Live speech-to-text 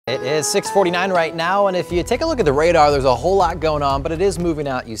It is 6:49 right now, and if you take a look at the radar, there's a whole lot going on, but it is moving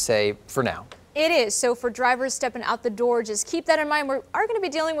out, you say, for now. It is. So for drivers stepping out the door, just keep that in mind. We are going to be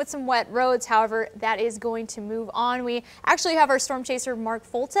dealing with some wet roads. However, that is going to move on. We actually have our storm chaser Mark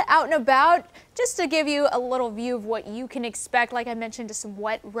Tulsa out and about just to give you a little view of what you can expect. Like I mentioned, just some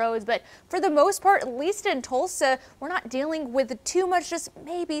wet roads. But for the most part, at least in Tulsa, we're not dealing with too much, just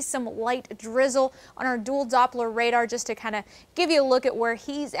maybe some light drizzle on our dual Doppler radar, just to kind of give you a look at where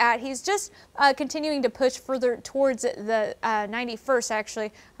he's at. He's just continuing to push further towards the 91st.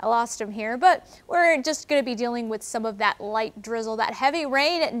 Actually, I lost him here, but we're just going to be dealing with some of that light drizzle, that heavy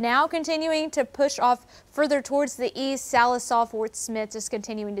rain now continuing to push off further towards the east. Salisaw, Fort Smith, just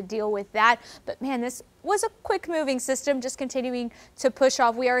continuing to deal with that. But man, this was a quick moving system, just continuing to push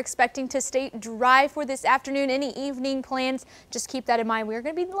off. We are expecting to stay dry for this afternoon. Any evening plans, just keep that in mind. We're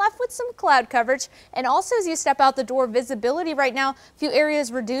going to be left with some cloud coverage. And also, as you step out the door, visibility right now, a few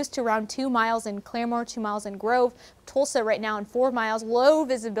areas reduced to around 2 miles in Claremore, 2 miles in Grove. Tulsa right now in 4 miles, low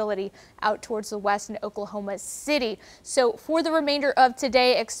visibility out towards the west in Oklahoma City. So for the remainder of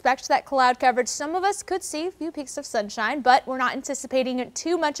today, expect that cloud coverage. Some of us could see a few peaks of sunshine, but we're not anticipating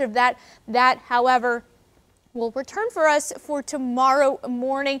too much of that. However, will return for us for tomorrow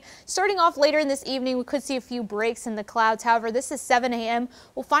morning. Starting off later in this evening, we could see a few breaks in the clouds. However, this is 7 a.m.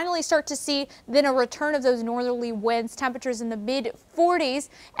 We'll finally start to see then a return of those northerly winds, temperatures in the mid 40s,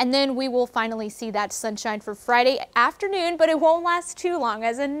 and then we will finally see that sunshine for Friday afternoon, but it won't last too long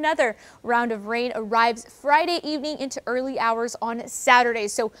as another round of rain arrives Friday evening into early hours on Saturday.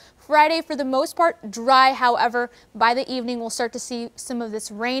 So Friday, for the most part, dry. However, by the evening, we'll start to see some of this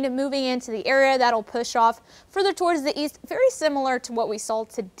rain moving into the area. That'll push off further towards the east, very similar to what we saw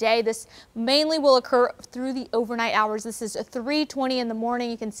today. This mainly will occur through the overnight hours. This is 3:20 in the morning.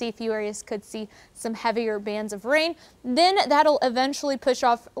 You can see a few areas could see some heavier bands of rain. Then that'll eventually push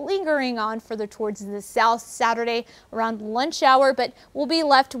off, lingering on further towards the south Saturday around lunch hour, but we'll be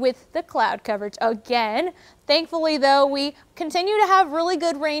left with the cloud coverage again. Thankfully, though, we continue to have really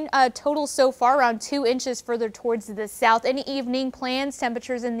good rain totals so far, around 2 inches further towards the south. Any evening plans,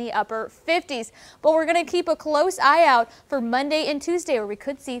 temperatures in the upper 50s. But we're going to keep a close eye out for Monday and Tuesday, where we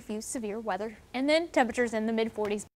could see a few severe weather, and then temperatures in the mid 40s.